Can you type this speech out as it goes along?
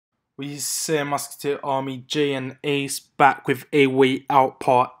We say Musketeer Army J and Ace back with A Way Out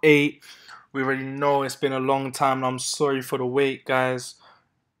Part 8. We already know it's been a long time and I'm sorry for the wait, guys.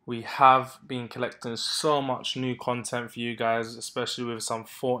 We have been collecting so much new content for you guys, especially with some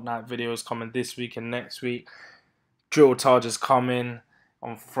Fortnite videos coming this week and next week. Drill Charges coming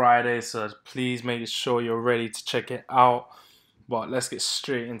on Friday, so please make sure you're ready to check it out. But let's get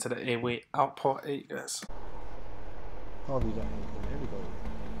straight into the A Way Out Part 8, guys. There we go.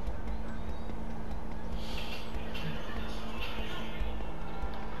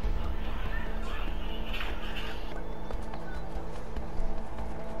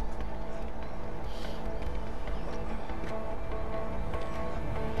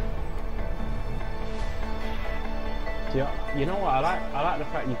 Yeah, you know what? I like the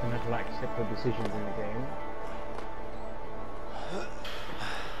fact you can have like separate decisions in the game.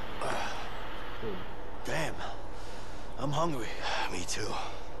 Damn, I'm hungry. Me too.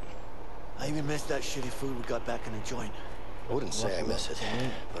 I even missed that shitty food we got back in the joint. I wouldn't say I miss it,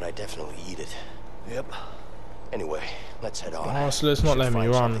 but I definitely eat it. Yep. Anyway, let's head on. Oh, so let's not let me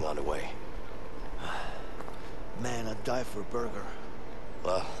run. On the way. Man, I'd die for a burger.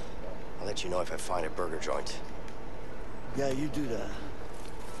 Well, I'll let you know if I find a burger joint. Yeah, you do that.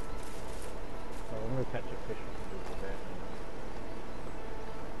 So I'm gonna catch a fish or something.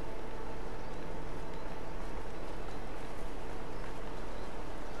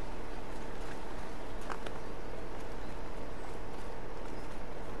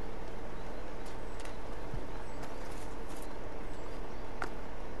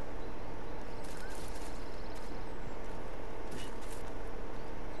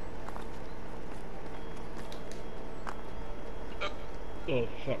 Oh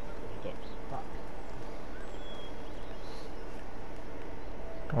fuck, stops.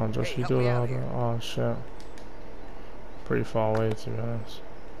 Come on, Josh, you do it harder. Oh shit. Pretty far away, to be honest.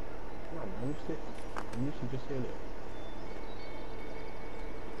 Come on, man, you just hear it.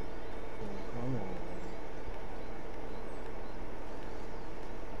 Come on.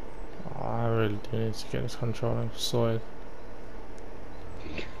 Oh, I really do need to get this controller sorted.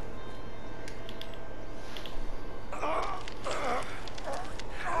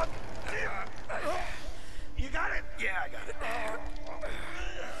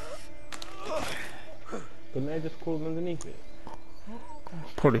 Couldn't I just crawl underneath it?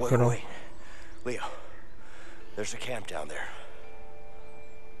 Probably could have. Wait. Leo, there's a camp down there.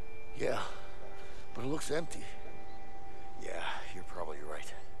 Yeah, but it looks empty. Yeah, you're probably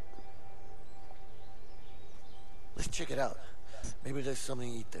right. Let's check it out. Maybe there's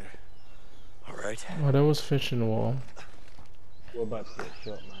something to eat there. All right. Oh, there was fish in the water. We're about to get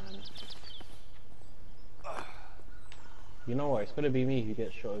shot, man. You know what? It's gonna be me who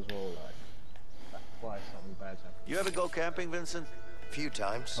gets shot as well, like why something bad's happening. You ever go camping, Vincent? A few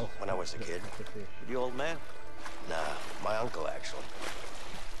times when I was a kid. With the old man? Nah, my uncle actually.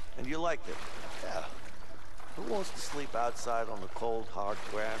 And you liked it? Yeah. Who wants to sleep outside on the cold, hard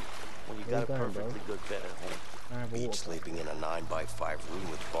ground when you got a perfectly good bed at home? Beach sleeping in a 9x5 room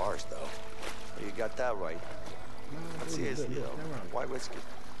with bars, though. Well, you got that right. But seriously, though, why risk it?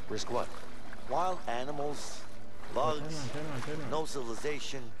 Risk what? Wild animals, bugs, no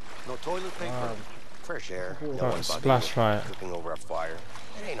civilization, no toilet paper. Fresh air, no Oh, one splash fire. cooking over a fire.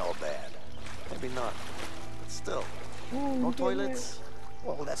 It ain't all bad. Maybe not, but still. No toilets.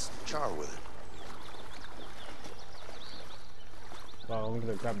 Well, that's the charm with it. Well, I'm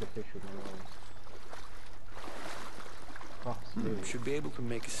gonna grab the fish with my arm. Oh, Should be able to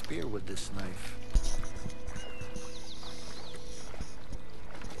make a spear with this knife.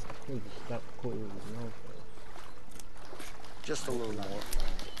 Just a little more.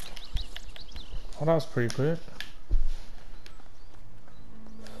 Oh, that was pretty quick.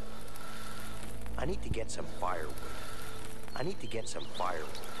 I need to get some firewood. I need to get some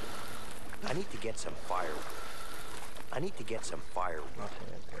firewood. I need to get some firewood. I need to get some firewood.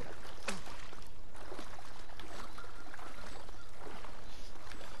 Okay.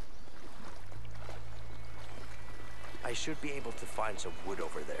 I should be able to find some wood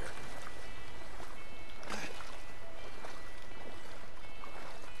over there.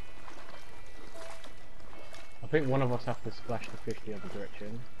 I think one of us have to splash the fish the other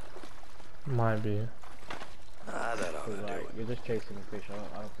direction. Might be. Ah, that ought to do it. You're just chasing the fish. I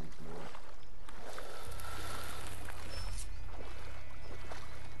don't think it's gonna work.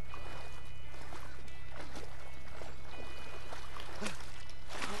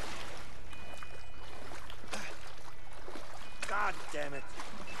 God damn it.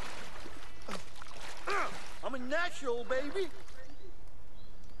 I'm a natural, baby.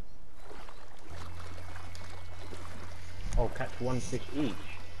 Oh, catch one fish each.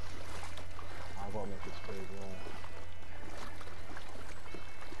 I've got to make it spray as well.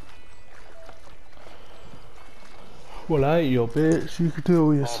 Well, I ain't your bitch. You can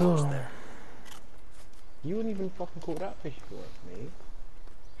do it yourself. Almost there. You wouldn't even fucking call that fish for us, mate.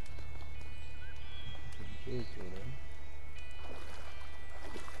 Cheers, Jordan.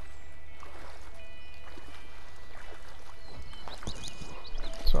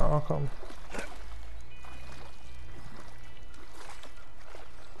 So I'll come.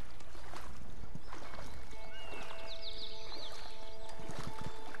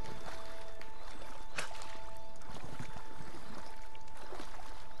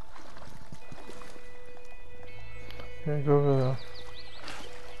 Yeah, go over there.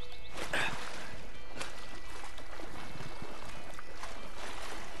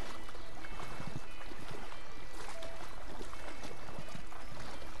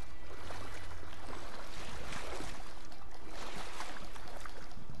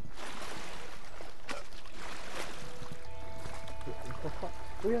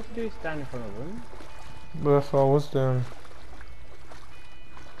 All you have to do is stand in front of them. But that's what I was doing.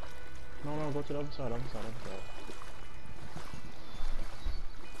 No, go to the other side, other side.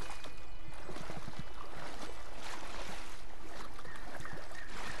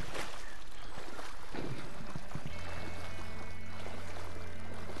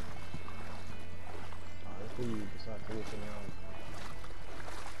 Before you decide to walk around.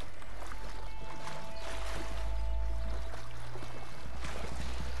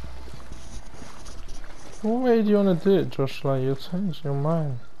 What way do you want to do it, Josh? Like, you're changing your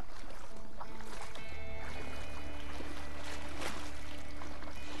mind.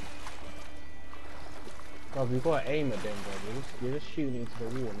 Bro, you gotta aim at them, bro. You're just shooting into the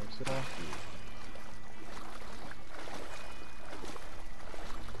wall and they're still after you.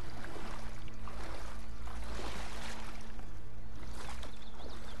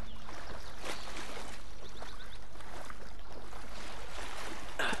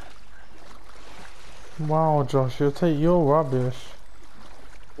 Wow, Josh, you'll take your rubbish.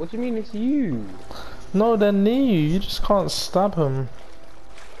 What do you mean it's you? No, they're near you. You just can't stab them.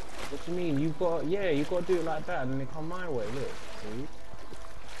 What do you mean? You gotta do it like that and they come my way, look.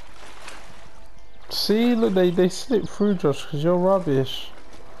 See? See, look, they slip through, Josh, because you're rubbish.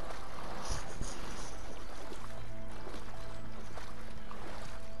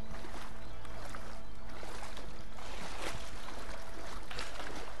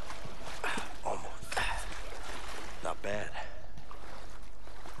 Almost. Not bad.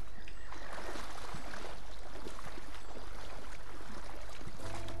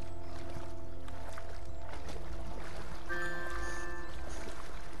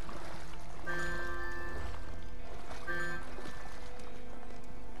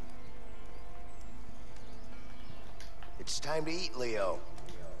 It's time to eat, Leo.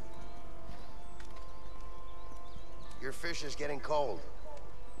 Your fish is getting cold.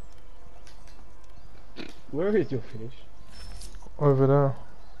 Where is your fish? Over there.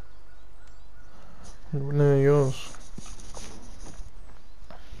 Near yours.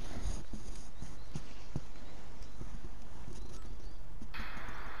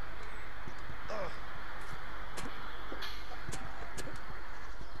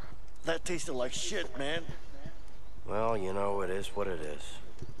 That tasted like shit, man. Well, you know, it is what it is.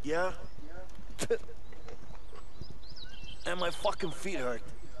 Yeah? And my fucking feet hurt.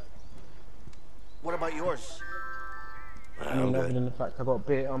 What about yours? I'm Other good. than the fact I got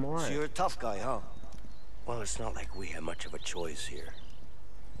bit, I'm So alright. you're a tough guy, huh? Well, it's not like we have much of a choice here.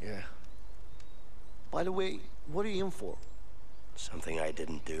 Yeah. By the way, what are you in for? Something I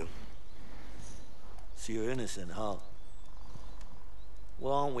didn't do. So you're innocent, huh?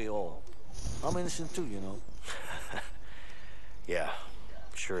 Well, aren't we all? I'm innocent too, you know. Yeah,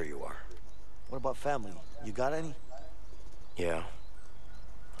 sure you are. What about family? You got any? Yeah.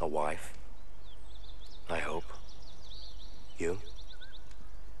 A wife. I hope. You?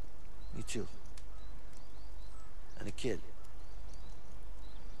 Me too. And a kid.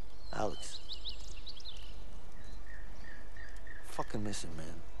 Alex. Fucking miss him, man.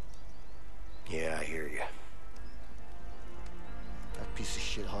 Yeah, I hear you. That piece of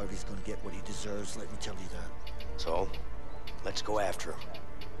shit Harvey's gonna get what he deserves, let me tell you that. So, let's go after him.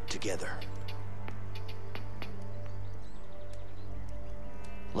 Together.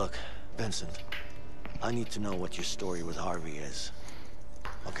 Look, Benson, I need to know what your story with Harvey is.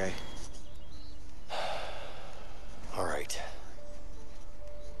 Okay? All right.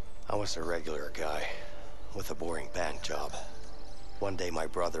 I was a regular guy with a boring bank job. One day my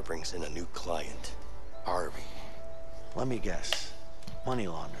brother brings in a new client, Harvey. Let me guess. Money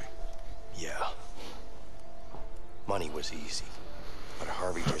laundering. Yeah. Money was easy. But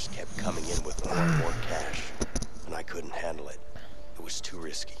Harvey just kept coming in with more and more cash, and I couldn't handle it. It was too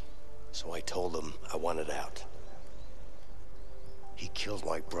risky. So I told him I wanted out. He killed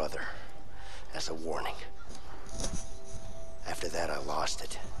my brother as a warning. After that, I lost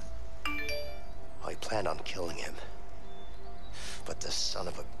it. I planned on killing him. But the son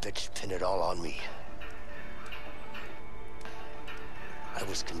of a bitch pinned it all on me. I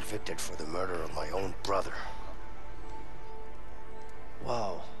was convicted for the murder of my own brother.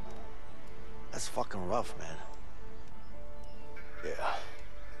 Wow. That's fucking rough, man. Yeah.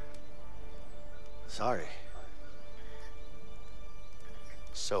 Sorry.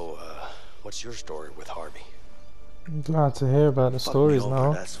 So, what's your story with Harvey? I'm glad to hear about the Fucked me stories over,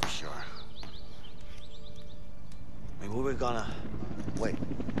 now. that's for sure. I mean, we were gonna... Wait,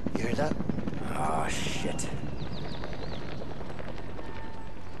 you hear that? Oh, shit.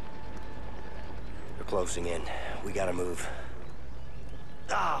 They're closing in. We gotta move.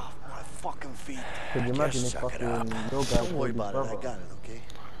 Ah, my fucking feet. Could you imagine if suck it fucking up. your guy Don't worry killed his about it, I brother? got it, okay?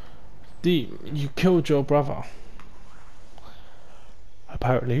 D, you killed your brother.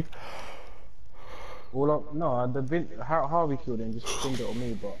 Apparently. Harvey killed him, just pinned it on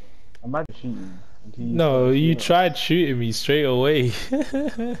me, but imagine shooting. Until you No, started you shooting it. tried shooting me straight away.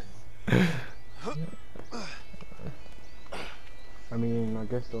 I mean, I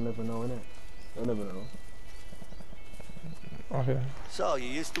guess they'll never know, innit? They'll never know. Okay. So, you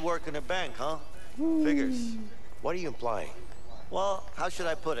used to work in a bank, huh? Figures. What are you implying? Well, how should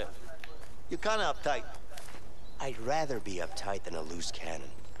I put it? You're kinda uptight. I'd rather be uptight than a loose cannon.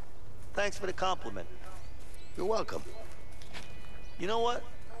 Thanks for the compliment. You're welcome. You know what?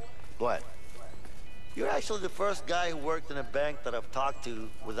 What? You're actually the first guy who worked in a bank that I've talked to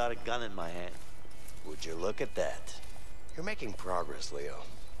without a gun in my hand. Would you look at that? You're making progress, Leo.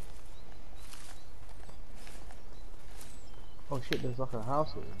 Oh shit, there's like a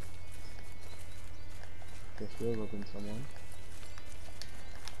house here. Guess we're robbing someone.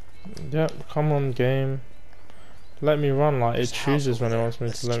 Yep, come on, game. Let me run, like There's it a house chooses over when it there. wants me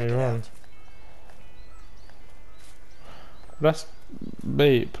Let's to let check me it run. out. That's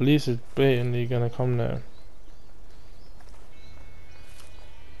bait. Police is blatantly gonna come there.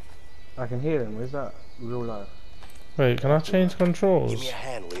 I can hear them. Where's that? Real life. Wait, can I change controls? Give me a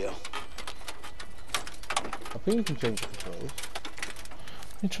hand, Leo. I think you can change the controls.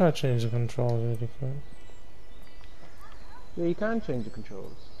 Let me try to change the controls really quick. Yeah, you can change the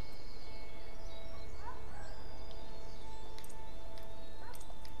controls.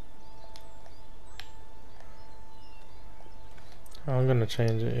 I'm gonna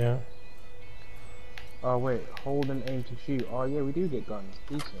change it, yeah. Oh wait, hold and aim to shoot. Oh yeah, we do get guns.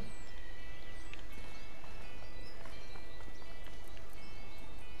 Decent.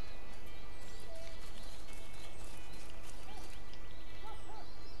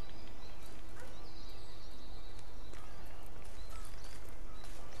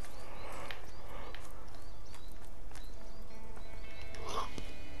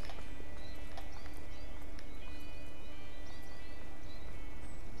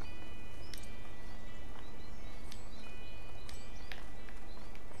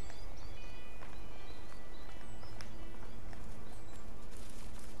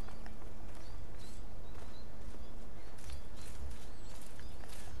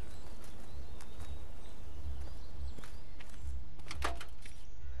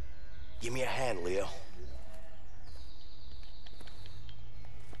 Give me a hand, Leo.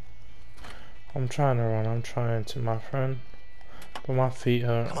 I'm trying to run, I'm trying to, my friend. But my feet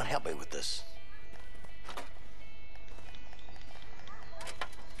hurt. Come on, help me with this.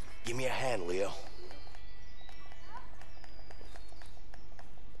 Give me a hand, Leo.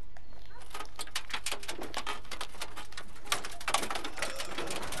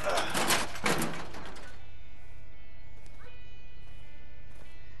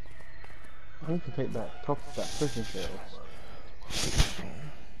 I need to take that top of that prison cell. In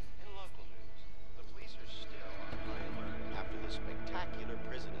local news, the police are still on high alert after the spectacular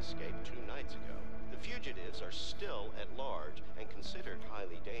prison escape 2 nights ago. The fugitives are still at large and considered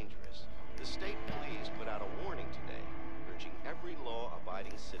highly dangerous. The state police put out a warning today, urging every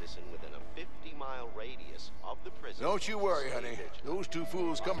law-abiding citizen within a 50-mile radius of the prison. Don't you worry, to stay honey. vigilant. Those two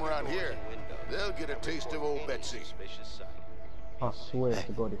fools come Watch around doors here. and windows They'll get a and taste of report old any Betsy. suspicious sight. I swear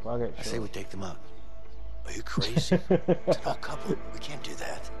to God, if I get I shot. say we take them out. Are you crazy? It's an old couple. We can't do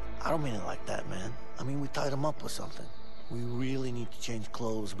that. I don't mean it like that, man. I mean, we tied them up or something. We really need to change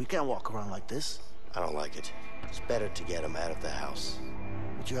clothes. We can't walk around like this. I don't like it. It's better to get them out of the house.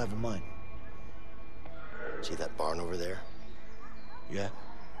 What you have in mind? See that barn over there? Yeah?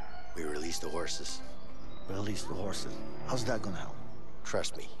 We release the horses. Release the horses. How's that gonna help?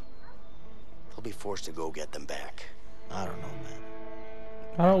 Trust me. They'll be forced to go get them back. I don't know, man.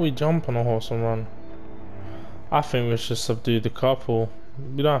 Why don't we jump on a horse and run? I think we should subdue the couple.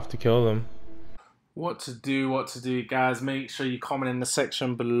 We don't have to kill them. What to do, guys. Make sure you comment in the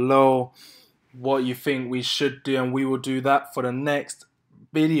section below what you think we should do, and we will do that for the next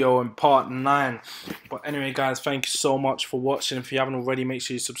video in part 9. But anyway, guys, thank you so much for watching. If you haven't already, make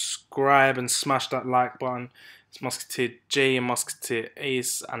sure you subscribe and smash that like button. It's Musketeer J and Musketeer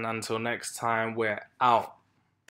Ace, and until next time, we're out.